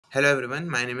Hello everyone,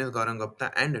 my name is Gaurang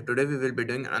Gupta and today we will be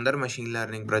doing another machine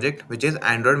learning project which is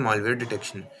Android malware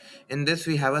detection. In this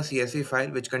we have a CSV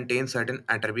file which contains certain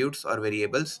attributes or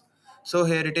variables. So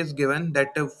here it is given that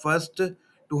first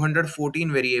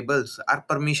 214 variables are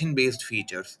permission based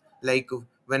features. Like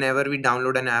whenever we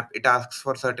download an app it asks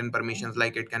for certain permissions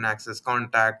like it can access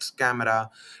contacts, camera,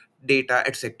 data,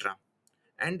 etc.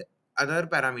 And other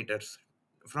parameters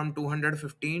from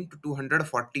 215 to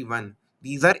 241,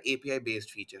 these are API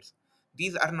based features.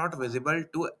 These are not visible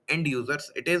to end users,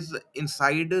 it is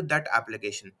inside that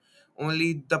application.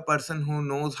 Only the person who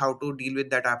knows how to deal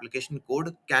with that application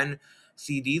code can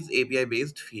see these API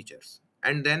based features.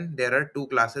 And then there are two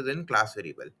classes in class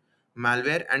variable: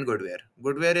 malware and goodware.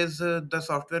 Goodware is the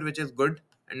software which is good,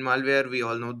 and malware, we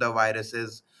all know, the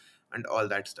viruses and all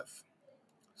that stuff.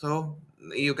 So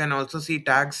you can also see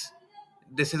tags.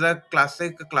 This is a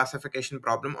classic classification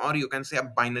problem, or you can say a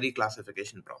binary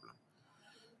classification problem.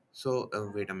 So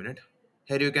wait a minute.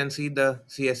 Here you can see the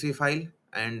CSV file,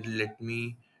 and let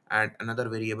me add another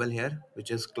variable here,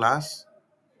 which is class.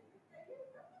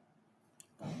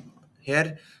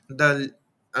 Here the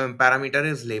parameter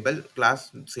is label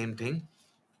class, same thing.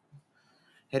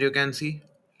 Here you can see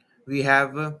we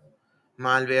have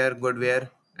malware, goodware,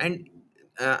 and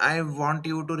I want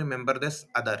you to remember this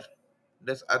other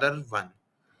one.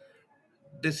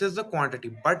 This is the quantity,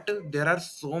 but there are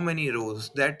so many rows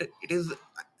that it is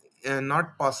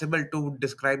not possible to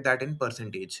describe that in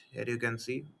percentage. Here you can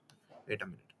see, wait a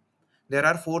minute, there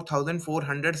are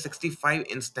 4465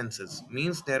 instances,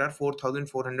 means there are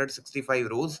 4465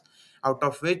 rows, out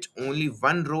of which only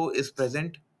one row is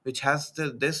present which has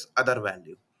this other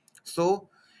value. So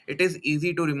it is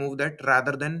easy to remove that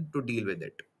rather than to deal with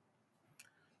it.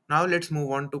 Now let's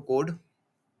move on to code.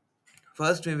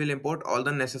 First we will import all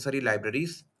the necessary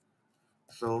libraries.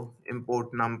 So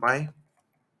import numpy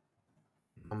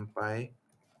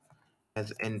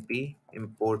as np,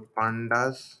 import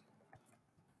pandas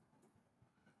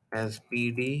as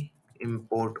pd,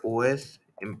 import os,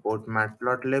 import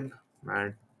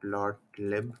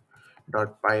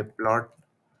matplotlib.pyplot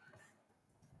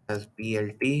as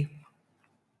plt,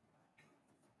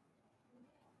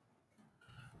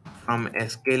 from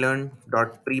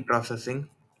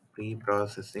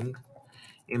sklearn.preprocessing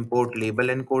import label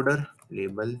encoder,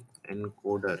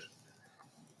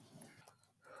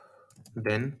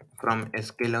 then from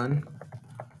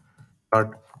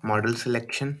sklearn.model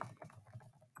selection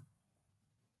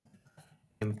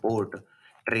import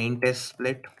train test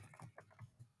split,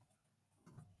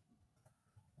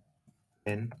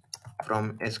 then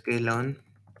from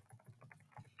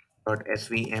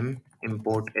sklearn.svm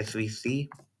import svc,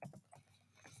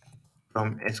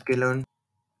 from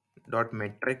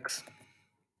sklearn.metrics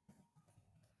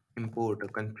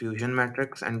import confusion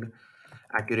matrix and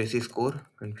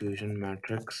confusion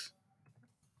matrix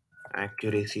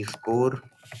accuracy score,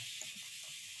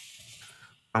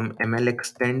 from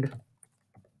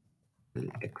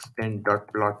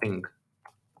extend.plotting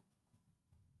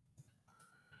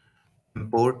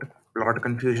import plot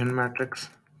confusion matrix,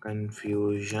 from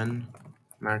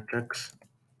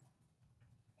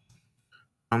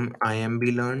imb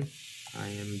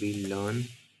learn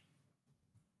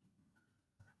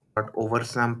dot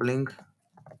oversampling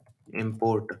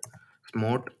import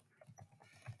smart,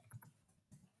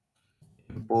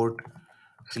 import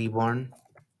seaborn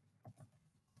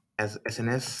as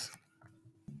sns,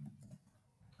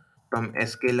 from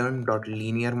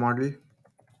sklearn.linear model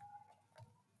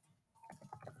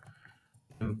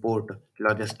import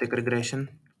logistic regression,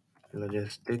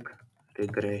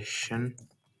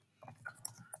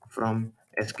 from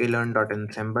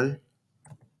sklearn.ensemble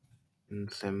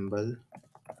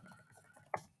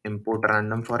import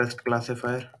random forest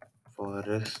classifier,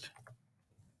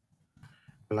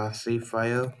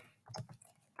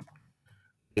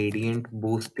 gradient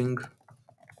boosting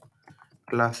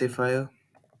classifier,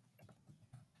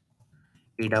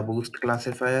 ada boost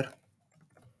classifier,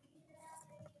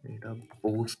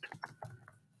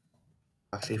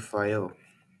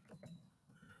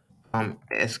 from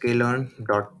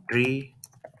sklearn.tree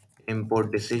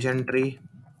import decision tree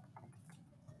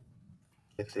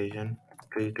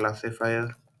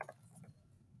classifier,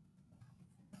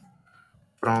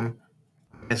 from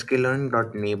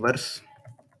sklearn.neighbors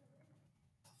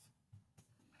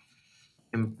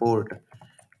import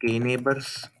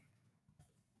kneighbors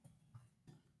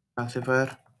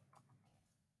classifier,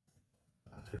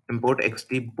 import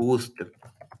xdboost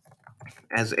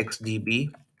as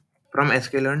xdb, from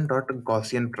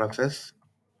sklearn.gaussian process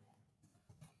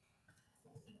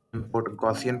import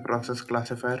gaussian process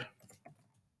classifier,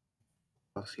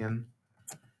 gaussian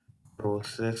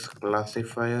process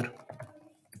classifier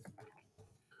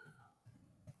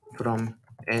from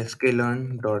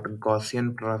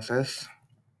sklearn.gaussian process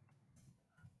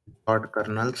dot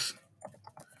kernels,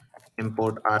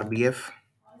 import rbf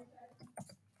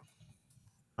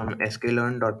from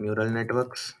sklearn.neural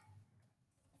networks,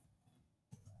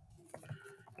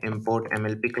 import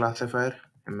mlp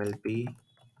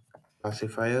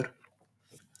classifier.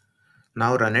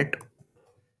 Now run it.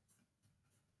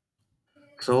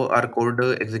 So our code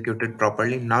executed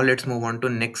properly. Now let's move on to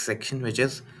next section, which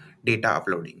is data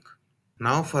uploading.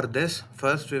 Now for this,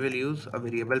 first we will use a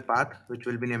variable path, which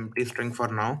will be an empty string for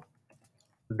now.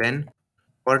 Then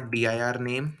for dir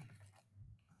name,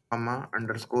 comma,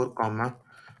 underscore, comma,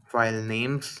 file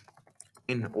names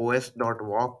in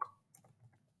os.walk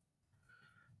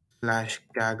slash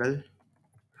kaggle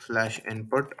slash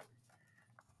input.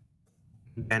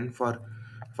 Then for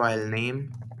file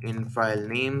name in file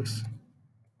names,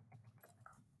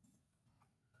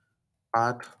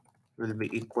 path will be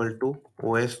equal to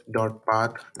os.path.join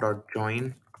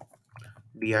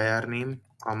dir name,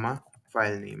 comma,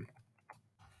 file name.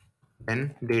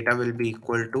 Then data will be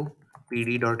equal to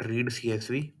pd.read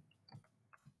csv.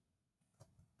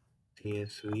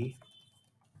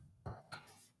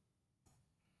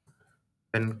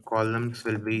 Then columns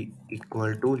will be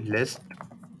equal to list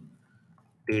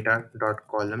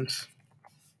data.columns.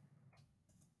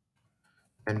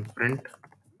 Then print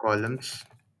columns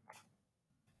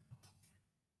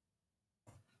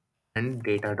and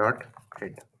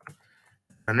data.head.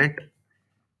 Run it.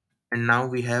 And now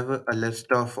we have a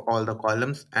list of all the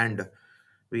columns, and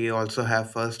we also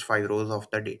have first 5 rows of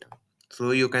the data.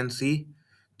 So you can see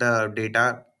the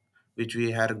data which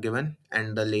we have given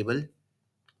and the label.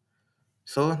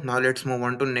 So now let's move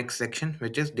on to next section,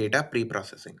 which is data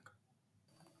pre-processing.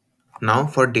 Now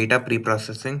for data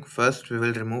pre-processing, first we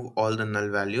will remove all the null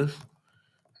values.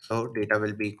 So data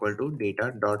will be equal to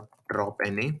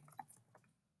data.drop_na.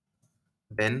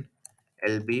 Then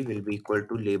lb will be equal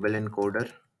to label encoder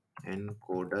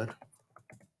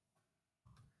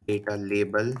data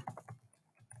label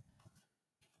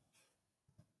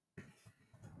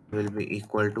will be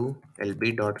equal to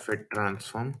lb.fit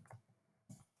transform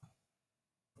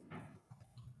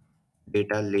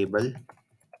data label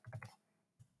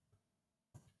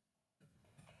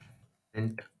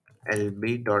and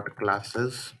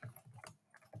lb.classes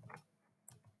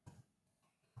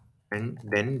and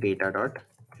then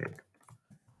data.head.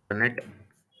 Run it.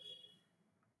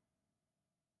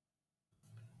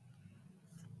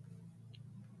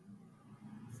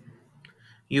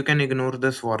 You can ignore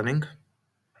this warning,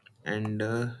 and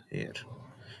here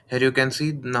you can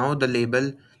see now the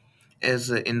label is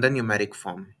in the numeric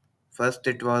form. First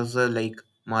it was like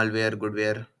malware,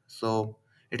 goodware. So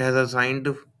it has assigned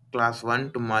class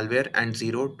 1 to malware and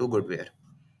 0 to goodware.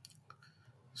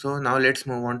 So now let's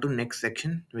move on to next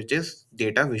section, which is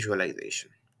data visualization.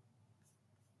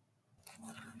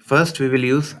 First we will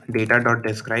use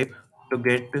data.describe to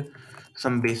get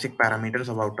some basic parameters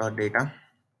about our data.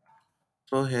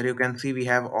 So here you can see we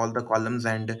have all the columns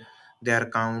and their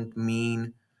count,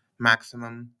 mean,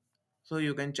 maximum. So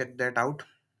you can check that out.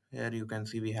 Here you can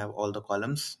see we have all the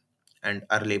columns and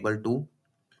are labeled too.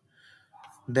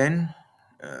 Then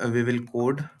we will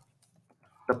code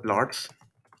the plots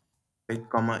with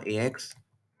comma ax,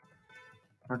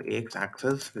 not ax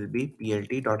axis will be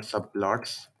plt dot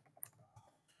subplots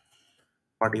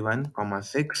 41 comma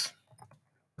 6.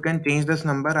 You can change this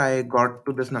number. I got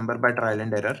to this number by trial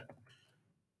and error.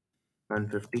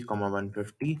 150 comma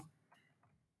 150.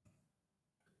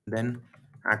 Then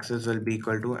axis will be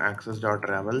equal to axis dot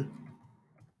travel.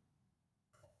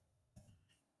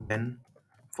 Then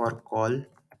for call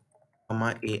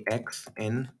comma ax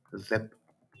in zip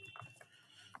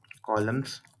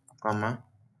columns comma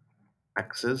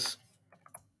axis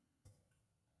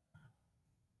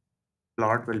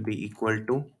plot will be equal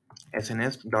to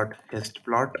sns dot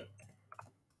histplot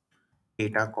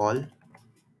data call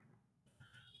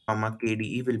comma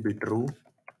kde will be true.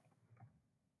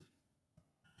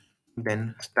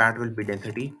 Then stat will be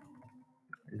density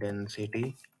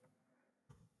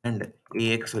and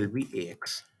ax will be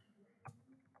ax.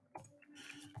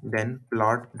 Then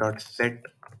plot dot set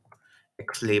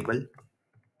x label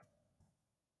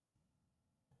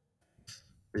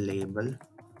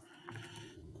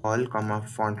all comma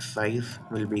font size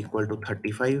will be equal to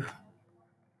 35.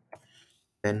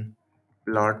 Then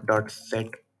plot dot set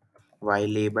y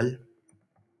label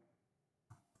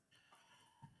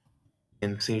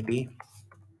density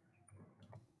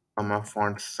comma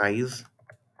font size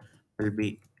will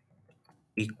be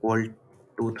equal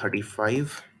to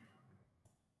 35.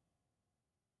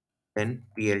 then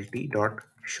plt dot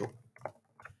show.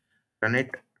 Run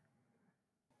it.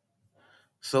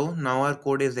 So now our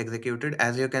code is executed.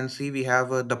 As you can see, we have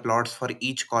the plots for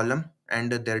each column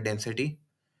and their density.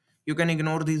 You can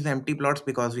ignore these empty plots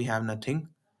because we have nothing.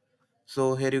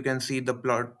 So here you can see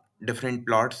the different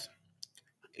plots.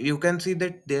 You can see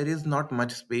that there is not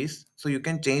much space, so you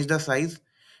can change the size,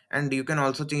 and you can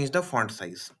also change the font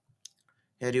size.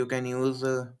 Here you can use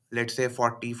let's say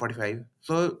 40, 45.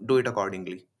 So do it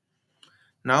accordingly.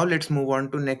 Now let's move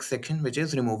on to next section, which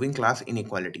is removing class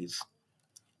inequalities.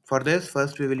 For this,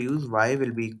 first we will use y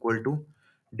will be equal to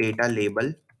data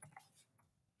label,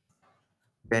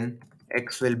 then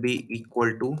x will be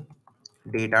equal to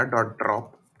data dot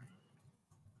drop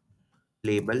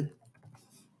label,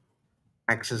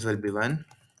 access will be 1,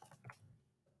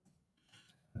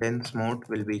 then smart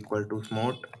will be equal to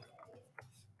smart,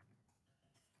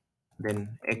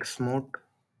 then x smart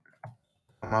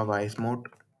comma y smart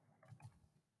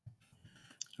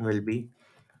will be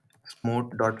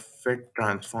smart dot fit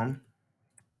transform,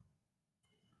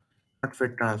 not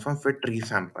fit transform, fit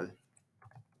resample,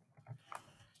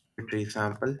 fit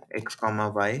resample x comma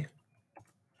y,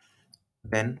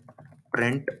 then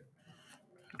print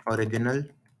original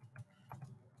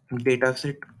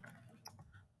dataset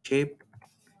shape,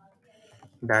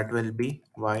 that will be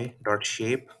y dot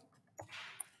shape,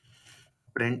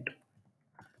 print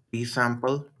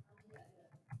resample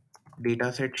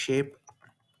dataset shape,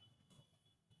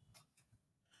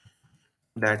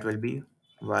 that will be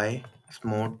y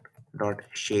smart dot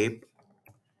shape,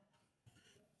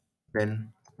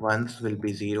 then ones will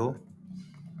be 0,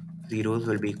 zeros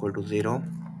will be equal to 0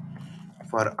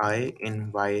 for I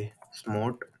in y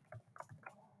smart,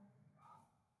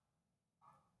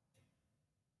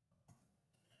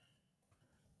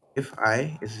 if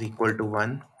I is equal to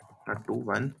 1, not to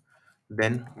 1,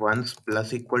 then ones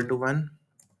plus equal to 1,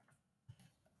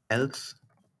 else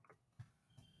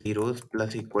zeros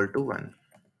plus equal to 1,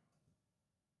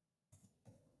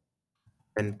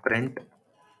 then print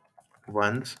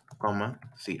ones comma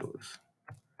zeros.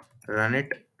 Run it,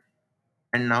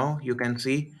 and now you can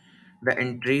see the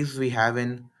entries we have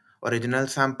in original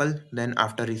sample, then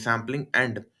after resampling,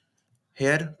 and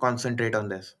here concentrate on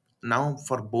this. Now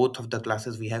for both of the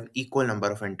classes we have equal number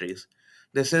of entries.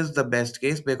 This is the best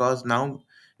case because now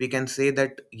we can say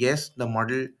that yes, the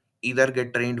model either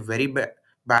get trained very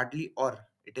badly or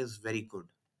it is very good.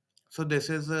 So this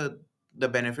is the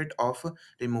benefit of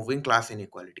removing class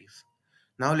inequalities.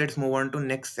 Now let's move on to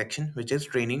next section, which is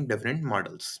training different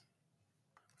models.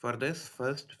 For this,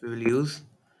 first we will use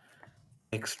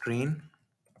xtrain,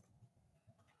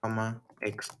 comma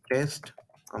xtest,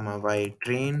 comma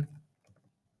ytrain,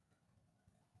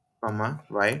 comma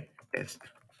ytest.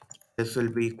 This will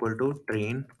be equal to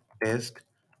train test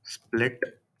split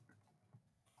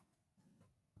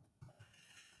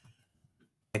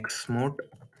x mode,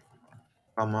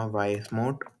 comma y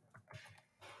mode,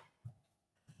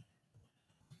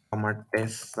 comma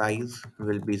test size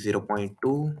will be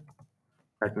 0.2,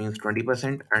 that means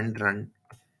 20%, and run.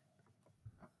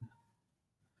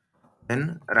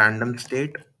 Then random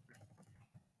state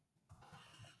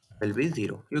will be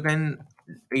 0. You can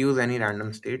use any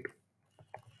random state.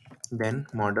 Then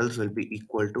models will be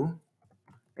equal to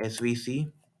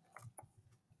svc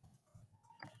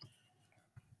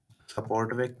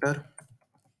support vector,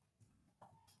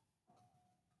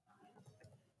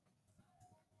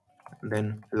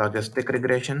 then logistic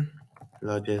regression,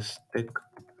 logistic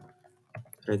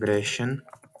regression,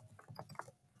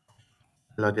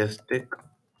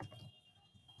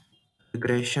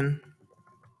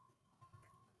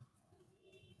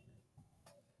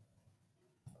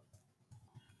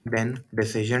 then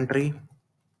decision tree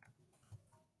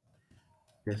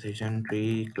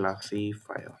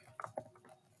classifier.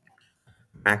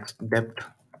 Max depth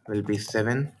will be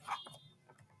 7,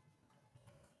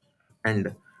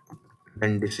 and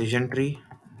then decision tree,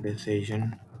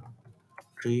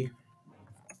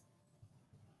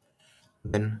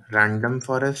 then random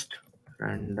forest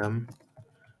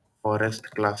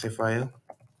classifier,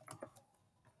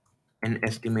 and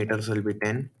estimators will be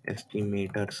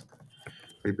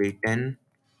 10,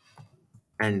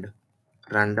 and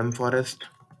random forest,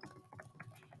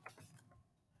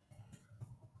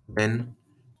 then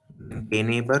k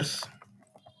neighbors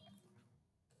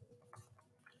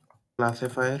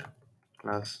classifier,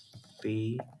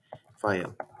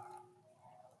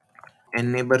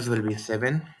 n neighbors will be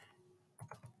 7,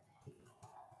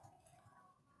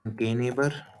 k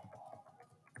neighbor,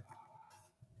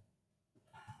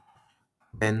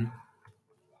 then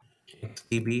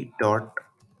xdb dot,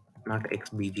 not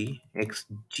xbg,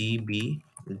 xgb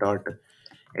dot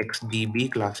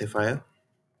XDB classifier,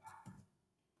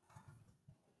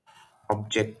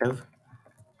 objective,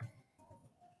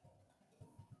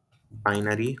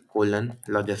 binary, colon,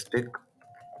 logistic,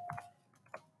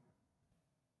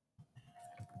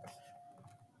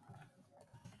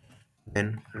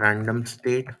 then random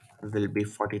state will be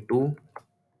 42,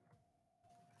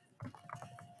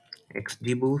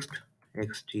 XGBoost,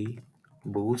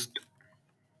 XGBoost,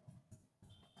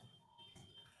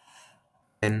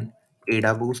 then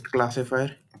ADA boost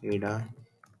classifier, ADA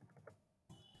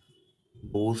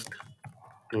boost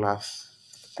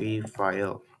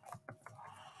classifier,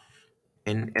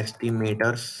 then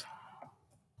estimators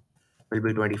will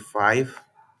be 25,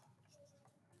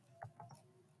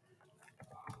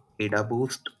 ADA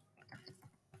boost,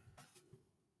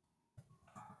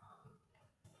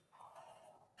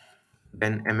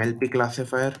 then MLP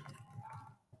classifier,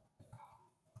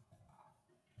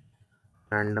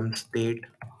 random state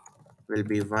will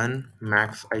be 1,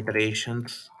 max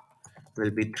iterations will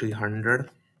be 300,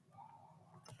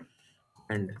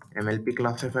 and MLP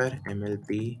classifier,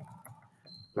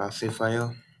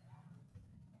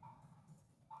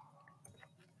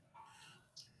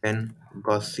 then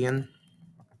Gaussian,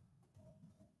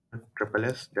 triple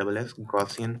S, double S,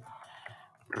 Gaussian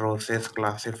process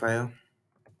classifier,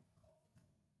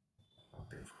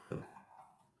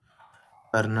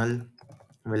 kernel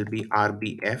will be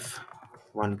RBF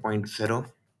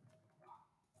 1.0,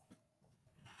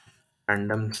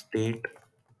 random state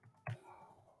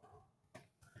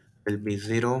will be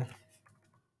 0,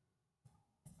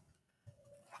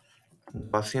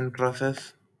 Gaussian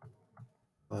process,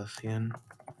 Gaussian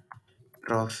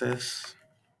process,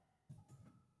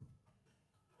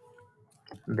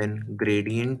 then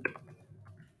gradient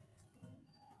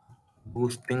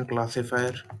boosting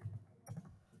classifier,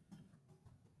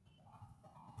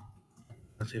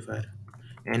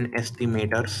 and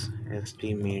estimators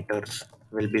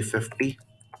will be 50,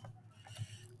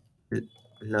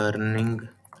 learning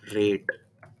rate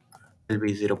will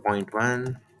be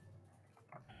 0.1,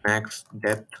 max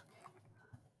depth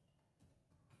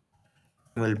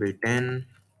will be 10,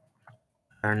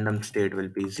 random state will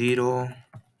be 0,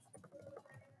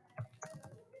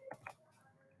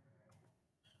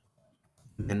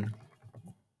 then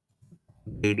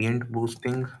gradient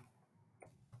boosting,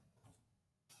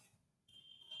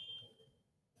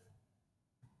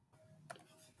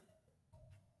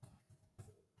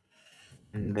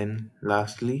 and then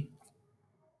lastly,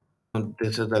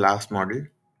 this is the last model,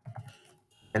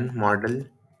 then model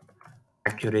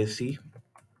accuracy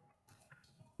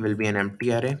will be an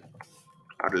empty array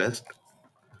or list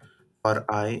for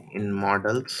I in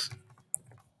models,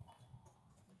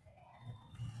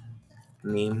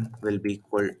 name will be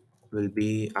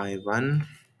I1,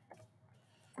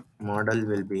 model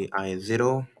will be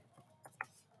I0,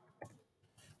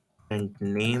 and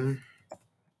name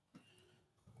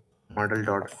model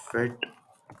dot fit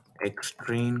x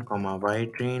train comma y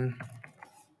train,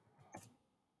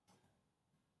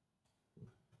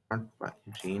 not y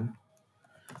train,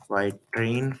 y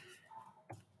train,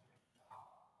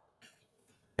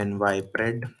 and y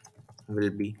pred will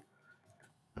be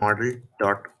model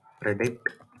dot predict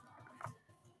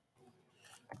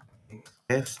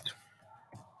test,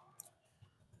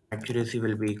 accuracy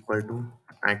will be equal to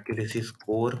accuracy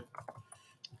score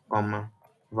comma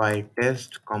y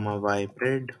test comma y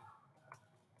pred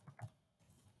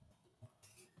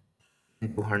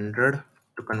into 100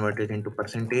 to convert it into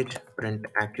percentage, print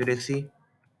accuracy.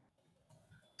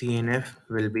 CNF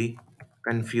will be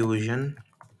confusion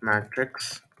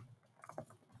matrix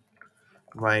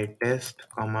y test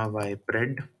comma y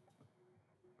pred,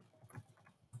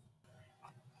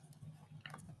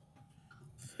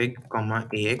 fig comma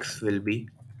ax will be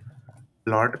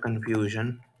plot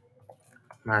confusion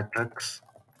matrix,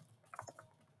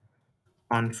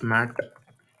 confmat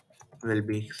will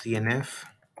be CNF,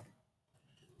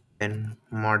 then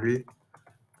model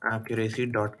accuracy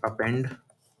dot append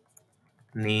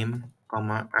name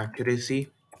comma accuracy,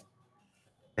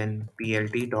 then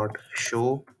plt dot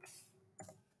show,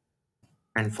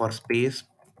 and for space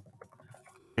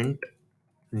print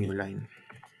new line.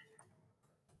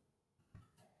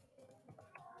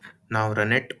 Now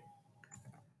run it.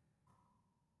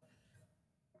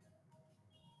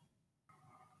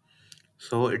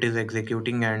 So it is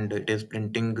executing and it is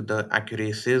printing the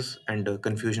accuracies and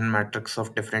confusion matrix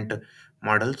of different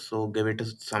models. So give it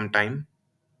some time.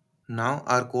 Now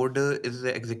our code is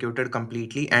executed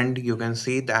completely and you can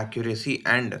see the accuracy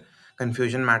and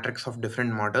confusion matrix of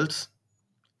different models.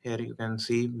 Here you can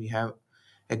see we have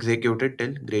executed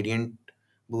till gradient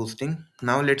boosting.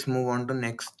 Now let's move on to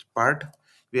next part,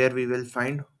 where we will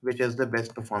find which is the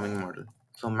best performing model.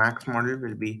 So max model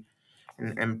will be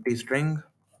an empty string,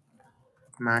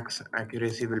 max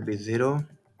accuracy will be 0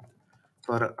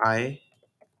 for I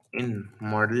in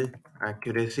model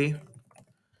accuracy.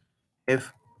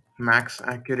 If max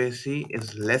accuracy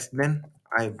is less than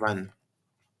I1,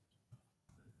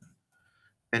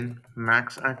 then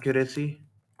max accuracy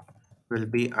will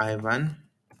be I1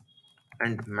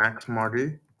 and max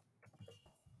model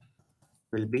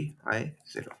will be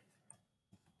I0.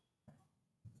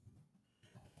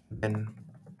 Then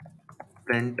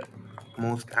print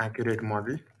most accurate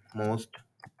model, most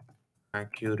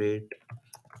accurate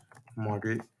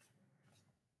model,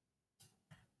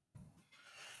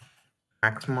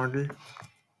 max model,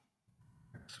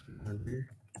 model,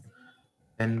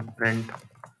 then print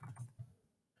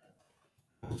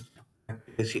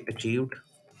accuracy achieved,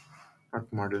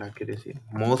 not model accuracy,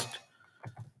 most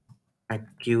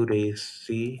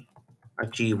accuracy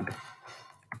achieved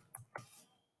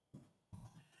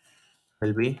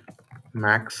will be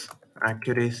max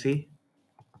accuracy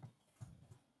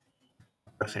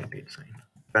percentage sign.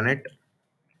 Run it,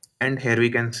 and here we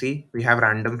can see we have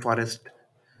random forest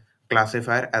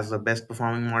classifier as the best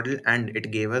performing model, and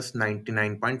it gave us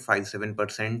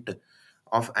 99.57%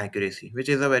 of accuracy, which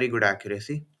is a very good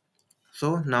accuracy.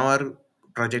 So now our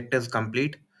project is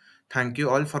complete. Thank you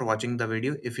all for watching the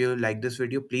video. If you like this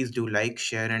video, please do like,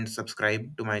 share and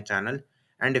subscribe to my channel.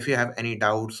 And if you have any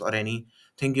doubts or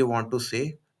anything you want to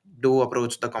say, do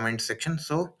approach the comment section.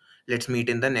 So let's meet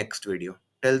in the next video.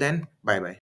 Till then, bye bye.